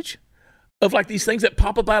the footage of like these things that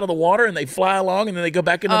pop up out of the water and they fly along and then they go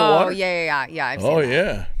back into the water? Oh, yeah. I've seen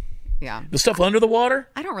that. Yeah. The stuff under the water?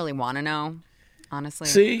 I don't really want to know, honestly.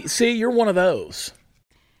 See, you're one of those.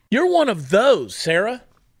 You're one of those, Sarah.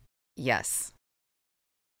 Yes.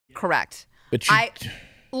 Correct. But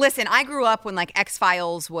Listen, I grew up when like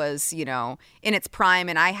X-Files was, in its prime,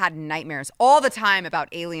 and I had nightmares all the time about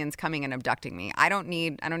aliens coming and abducting me. I don't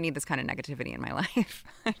need this kind of negativity in my life.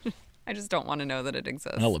 I just don't want to know that it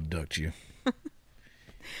exists. I'll abduct you.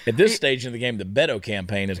 At this stage in the game, the Beto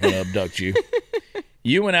campaign is going to abduct you.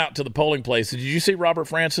 You went out to the polling place. Did you see Robert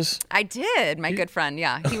Francis? I did. My good friend.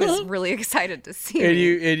 Yeah, he was really excited to see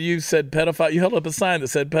me. And you said pedophile. You held up a sign that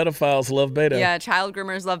said pedophiles love Beto. Yeah, child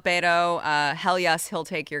groomers love Beto. Hell yes, he'll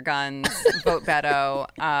take your guns. Vote Beto.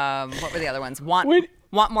 What were the other ones? Want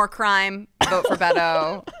more crime? Vote for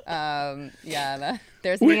Beto.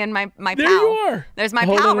 There's me and my pal. There you are. There's my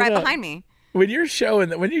pal right behind me. When you show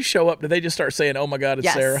up, do they just start saying, "Oh my God,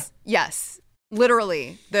 it's Sarah"? Yes.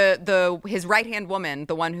 Literally, his right-hand woman,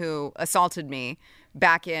 the one who assaulted me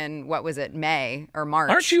back in, what was it, May or March.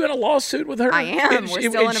 Aren't you in a lawsuit with her? I am. We're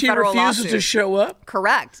still in a federal lawsuit. And she refuses to show up?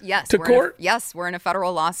 Correct. Yes. To court? Yes, we're in a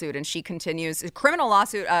federal lawsuit, and she continues. A criminal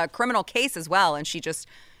lawsuit, criminal case as well, and she just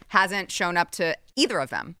hasn't shown up to either of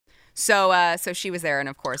them. So she was there, and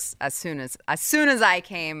of course, as soon as I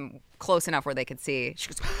came close enough where they could see, she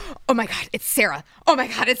goes, "Oh my God, it's Sarah! Oh my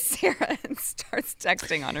God, it's Sarah!" and starts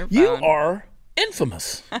texting on her phone. You are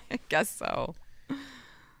infamous. I guess so.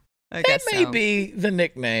 That may be the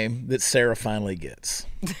nickname that Sarah finally gets.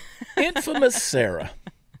 Infamous Sarah.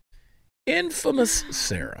 Infamous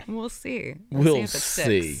Sarah. We'll see. We'll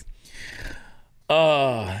see.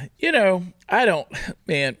 I don't,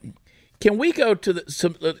 man. Can we go to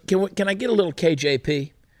can I get a little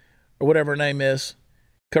KJP or whatever her name is?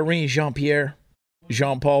 Karine Jean-Pierre,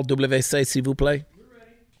 Jean-Paul WC, s'il vous plaît.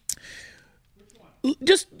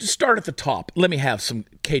 Just start at the top. Let me have some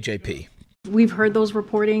KJP. We've heard those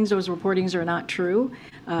reportings. Those reportings are not true.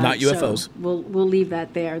 Not UFOs. So we'll leave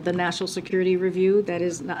that there. The National Security Review, that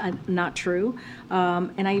is not true.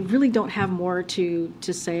 And I really don't have more to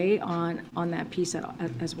say on that piece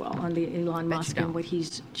as well, on the Elon Musk and what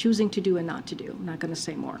he's choosing to do and not to do. I'm not going to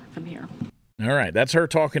say more from here. All right. That's her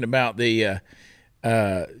talking about the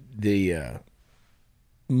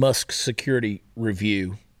Musk Security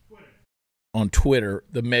Review on Twitter,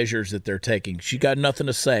 the measures that they're taking. She got nothing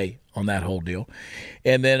to say on that whole deal.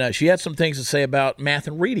 And then she had some things to say about math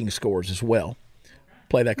and reading scores as well.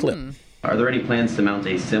 Play that clip. Are there any plans to mount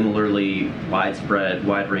a similarly widespread,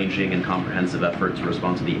 wide-ranging, and comprehensive effort to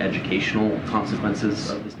respond to the educational consequences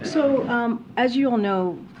of this pandemic? So, as you all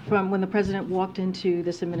know, from when the president walked into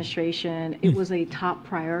this administration, it was a top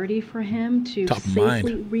priority for him to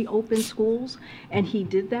safely reopen schools. And he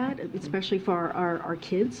did that, especially for our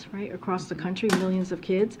kids, right, across the country, millions of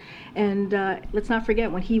kids. And let's not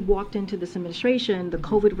forget, when he walked into this administration, the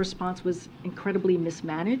COVID response was incredibly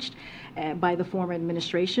mismanaged by the former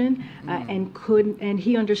administration. And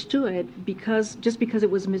he understood, because it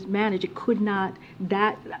was mismanaged,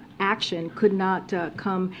 that action could not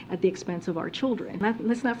come at the expense of our children.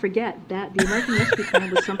 Let's not forget that the American Rescue Plan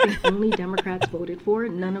was something only Democrats voted for.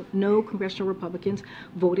 No congressional Republicans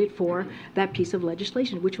voted for that piece of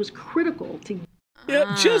legislation, which was critical to.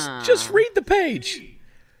 Yeah, just read the page.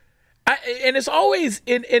 And it's always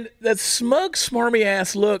in that smug, smarmy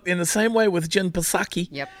ass look. In the same way with Jen Psaki.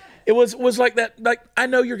 Yep. It was like that. Like, I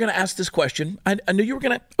know you're going to ask this question. I knew you were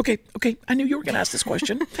going to. Okay. I knew you were going to ask this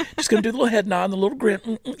question. Just going to do the little head nod and the little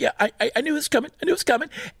grin. Yeah, I knew it was coming.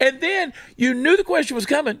 And then you knew the question was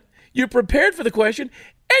coming. You prepared for the question,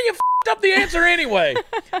 and you f***ed up the answer anyway.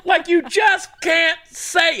 Like, you just can't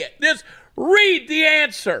say it. Just read the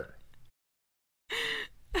answer.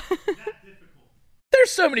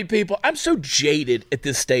 There's so many people. I'm so jaded at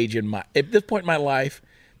this stage at this point in my life.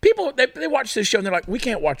 People, they watch this show and they're like, "We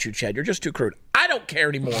can't watch you, Chad. You're just too crude." I don't care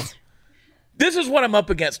anymore. This is what I'm up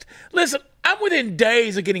against. Listen, I'm within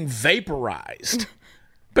days of getting vaporized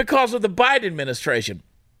because of the Biden administration.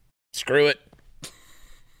 Screw it.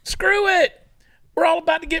 We're all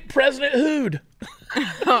about to get President Hood.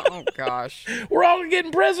 Oh, gosh. We're all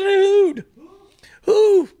getting President Hood.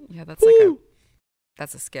 Who? Yeah, that's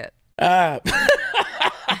that's a skit. I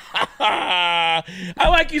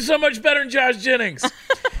like you so much better than Josh Jennings.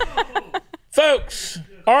 Folks,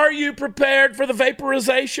 are you prepared for the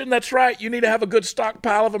vaporization? That's right. You need to have a good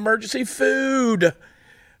stockpile of emergency food.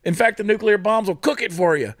 In fact, the nuclear bombs will cook it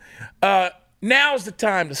for you. Now's the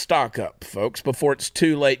time to stock up, folks, before it's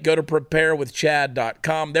too late. Go to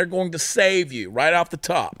preparewithchad.com. They're going to save you right off the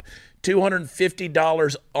top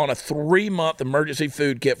 $250 on a 3-month emergency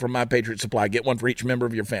food kit from My Patriot Supply. Get one for each member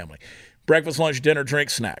of your family. Breakfast, lunch, dinner, drink,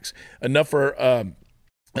 snacks. Enough for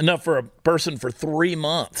a person for 3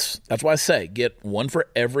 months. That's why I say get one for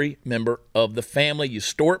every member of the family. You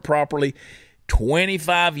store it properly.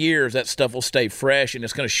 25 years, that stuff will stay fresh, and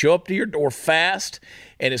it's going to show up to your door fast,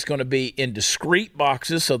 and it's going to be in discreet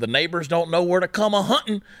boxes so the neighbors don't know where to come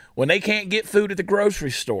a-hunting when they can't get food at the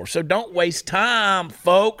grocery store. So don't waste time,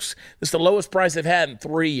 folks. It's the lowest price they've had in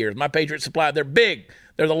 3 years. My Patriot Supply, they're big.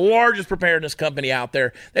 They're the largest preparedness company out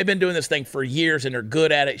there. They've been doing this thing for years, and they're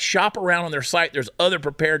good at it. Shop around on their site. There's other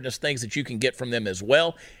preparedness things that you can get from them as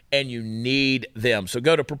well, and you need them. So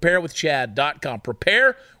go to preparewithchad.com.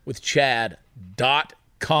 Preparewithchad.com.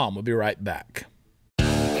 We'll be right back.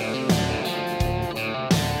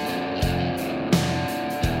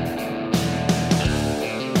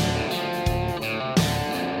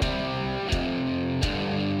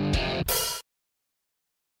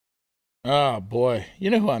 Oh, boy.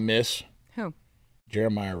 You know who I miss? Who?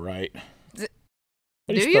 Jeremiah Wright. How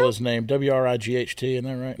do Do you spell you? his name? Wright, isn't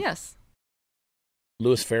that right? Yes.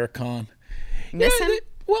 Louis Farrakhan. Miss him?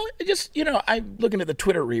 Well, just, I'm looking at the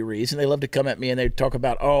Twitter rereads, and they love to come at me, and they talk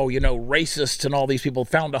about, racists and all these people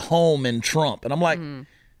found a home in Trump. And I'm like,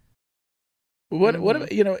 what,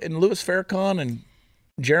 and Louis Farrakhan and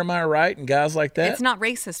Jeremiah Wright and guys like that? It's not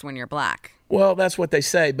racist when you're black. Well, that's what they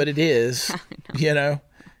say, but it is, people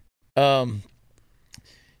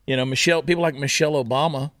like Michelle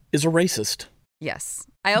Obama is a racist. Yes.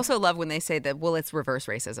 I also love when they say that, well, it's reverse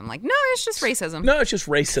racism. Like, no, it's just racism. No, it's just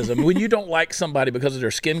racism. When you don't like somebody because of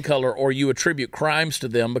their skin color, or you attribute crimes to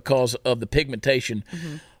them because of the pigmentation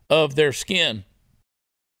of their skin,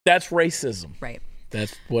 that's racism. Right.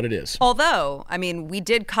 That's what it is. Although, we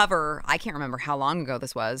did cover, I can't remember how long ago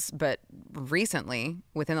this was, but recently,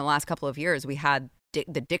 within the last couple of years, we had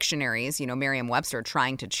the dictionaries, Merriam-Webster,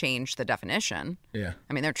 trying to change the definition. Yeah.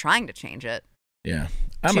 They're trying to change it. Yeah.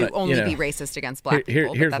 To only be racist against black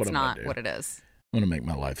people, but that's not what it is. I'm going to make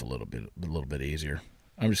my life a little bit easier.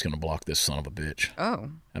 I'm just going to block this son of a bitch. Oh.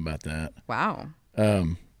 How about that? Wow.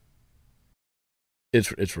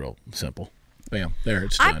 It's real simple. Bam. There,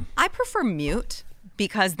 it's done. I prefer mute,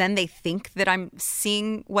 because then they think that I'm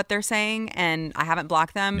seeing what they're saying and I haven't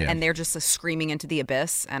blocked them, and they're just screaming into the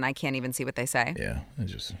abyss and I can't even see what they say. Yeah.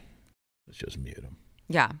 Let's just mute them.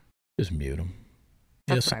 Yeah. Just mute them.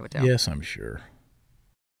 That's what I would do. Yes, I'm sure.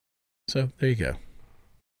 So there you go.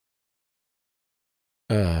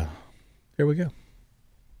 There we go.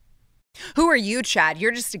 Who are you, Chad?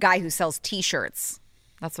 You're just a guy who sells T-shirts.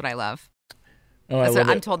 That's what I love. Oh,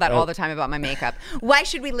 I'm told that all the time about my makeup. Why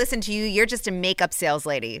should we listen to you? You're just a makeup sales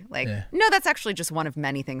lady. No, that's actually just one of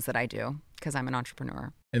many things that I do, because I'm an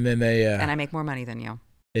entrepreneur. And then and I make more money than you.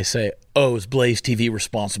 They say, is Blaze TV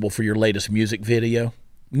responsible for your latest music video?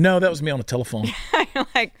 No, that was me on a telephone. You're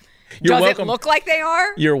like, You're does welcome. It look like they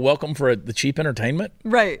are? You're welcome for the cheap entertainment?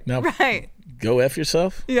 Right. Now, right. Go F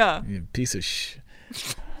yourself? Yeah. You piece of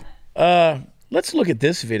let's look at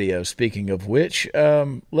this video, speaking of which.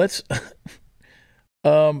 Let's...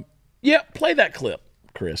 play that clip,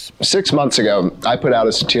 Chris. 6 months ago, I put out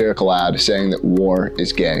a satirical ad saying that war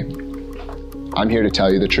is gay. I'm here to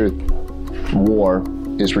tell you the truth. War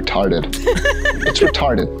is retarded. It's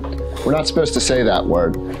retarded. We're not supposed to say that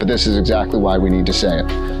word, but this is exactly why we need to say it.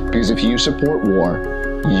 Because if you support war,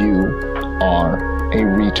 you are a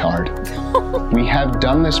retard. We have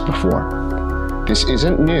done this before. This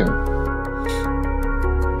isn't new.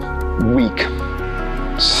 Weak,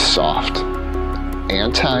 soft,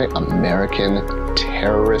 anti-American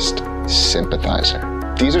terrorist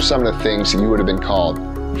sympathizer. These are some of the things that you would have been called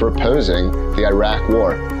for opposing the Iraq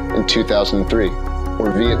War in 2003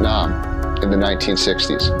 or Vietnam in the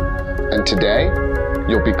 1960s. And today,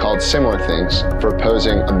 you'll be called similar things for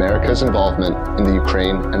opposing America's involvement in the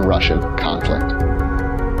Ukraine and Russian conflict.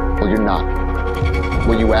 Well, you're not.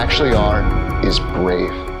 What you actually are is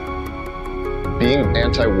brave. Being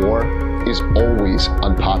anti-war is always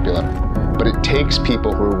unpopular, but it takes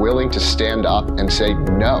people who are willing to stand up and say,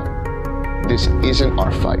 no, this isn't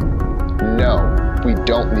our fight. No, we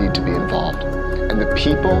don't need to be involved. And the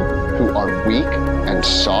people who are weak and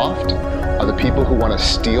soft are the people who want to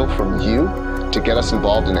steal from you to get us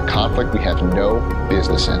involved in a conflict we have no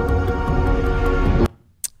business in.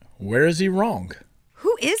 Where is he wrong?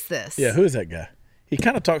 Who is this? Yeah, who is that guy? He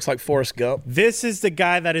kind of talks like Forrest Gump. This is the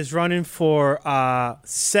guy that is running for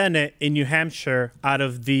Senate in New Hampshire out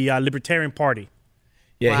of the Libertarian Party.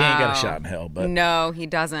 Yeah, he ain't got a shot in hell. But no, he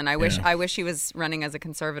doesn't. I wish he was running as a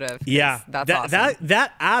conservative. Yeah, that's awesome.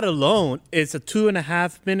 That ad alone is a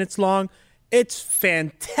 2.5 minutes long. It's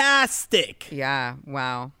fantastic. Yeah.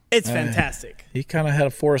 Wow. It's fantastic. He kind of had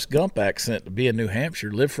a Forrest Gump accent to be in New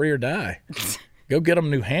Hampshire. Live free or die. Go get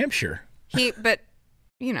him New Hampshire. But,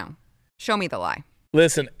 show me the lie.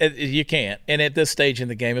 Listen, you can't. And at this stage in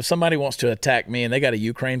the game, if somebody wants to attack me and they got a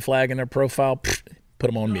Ukraine flag in their profile, put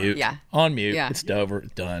them on mute. Yeah. On mute. Yeah. It's over.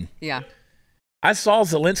 It's done. Yeah. I saw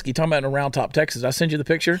Zelensky talking about in Round Top, Texas. I sent you the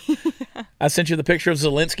picture. I sent you the picture of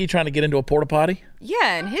Zelensky trying to get into a porta potty.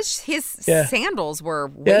 Yeah, and his sandals were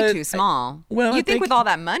way too small. Well, you think with all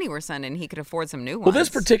that money we're sending, he could afford some new ones. Well, this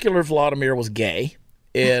particular Vladimir was gay,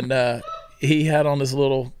 and he had on his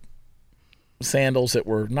little sandals that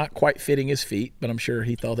were not quite fitting his feet, but I'm sure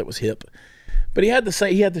he thought it was hip. But he had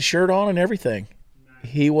the shirt on and everything.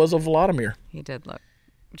 He was a Vladimir. He did look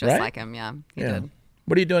just like him. Yeah, he did.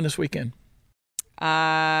 What are you doing this weekend?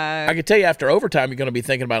 I could tell you after overtime, you're going to be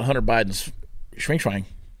thinking about Hunter Biden's swing.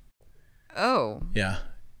 Oh. Yeah.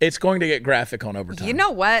 It's going to get graphic on overtime. You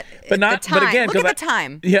know what? But not. The time. But again, look at the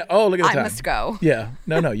time. Yeah. Oh, look at the time. I must go. Yeah.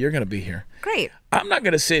 No. You're going to be here. Great. I'm not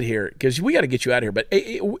going to sit here because we got to get you out of here. But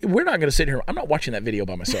we're not going to sit here. I'm not watching that video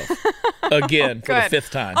by myself again for the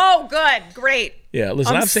 5th time. Oh, good. Great. Yeah.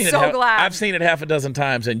 Listen, I've seen it half a dozen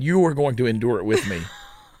times, and you are going to endure it with me.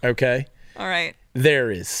 Okay. All right.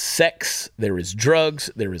 There is sex, there is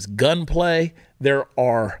drugs, there is gunplay, there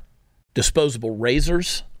are disposable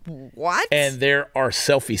razors. What? And there are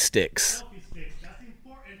selfie sticks. That's the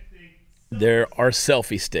important thing. There are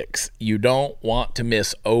selfie sticks. You don't want to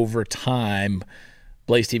miss overtime.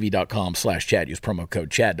 BlazeTV.com/Chad. Use promo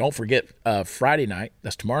code Chad. Don't forget Friday night.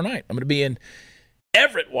 That's tomorrow night. I'm going to be in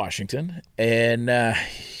Everett, Washington. And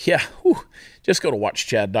just go to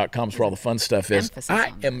watchchad.com for all the fun stuff is.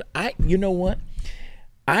 You know what?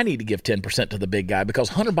 I need to give 10% to the big guy because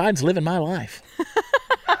Hunter Biden's living my life.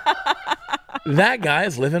 That guy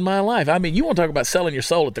is living my life. I mean, you want to talk about selling your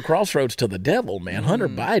soul at the crossroads to the devil, man. Hunter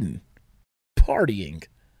Biden partying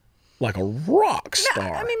like a rock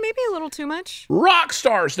star. No, I mean, maybe a little too much. Rock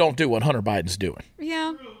stars don't do what Hunter Biden's doing.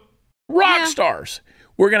 Yeah. Rock stars.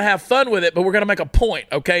 We're going to have fun with it, but we're going to make a point,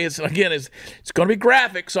 okay? It's going to be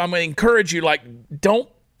graphic, so I'm going to encourage you, don't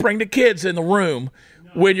bring the kids in the room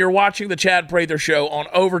when you're watching the Chad Prather Show on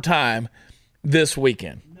overtime this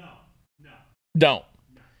weekend. No. Don't. No.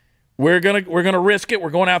 We're gonna risk it. We're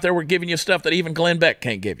going out there. We're giving you stuff that even Glenn Beck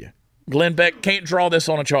can't give you. Glenn Beck can't draw this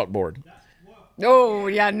on a chalkboard. Oh,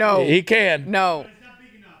 yeah, no. He can. No.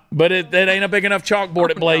 But it ain't a big enough chalkboard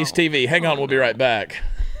at Blaze TV. Hang on, we'll be right back.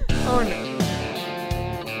 Oh, no.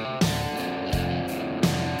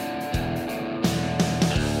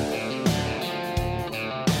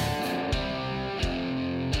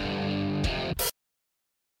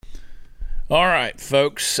 All right,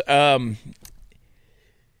 folks.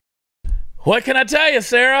 What can I tell you,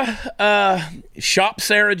 Sarah?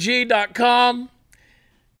 ShopSarahG.com,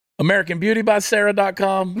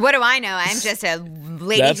 AmericanBeautyBySarah.com. What do I know? I'm just a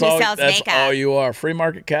lady who sells makeup. That's all you are, free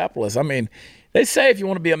market capitalist. I mean, they say if you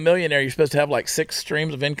want to be a millionaire, you're supposed to have 6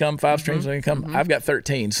 streams of income, 5 streams of income. I've got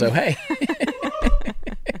 13, so hey.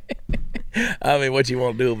 I mean, what you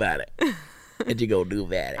want to do about it? What you gonna do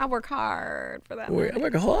about it? I work hard for that. I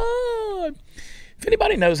work hard. If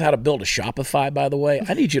anybody knows how to build a Shopify, by the way,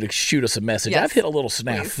 I need you to shoot us a message. Yes, I've hit a little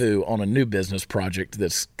snafu on a new business project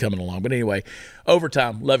that's coming along. But anyway,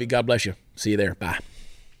 overtime. Love you. God bless you. See you there. Bye.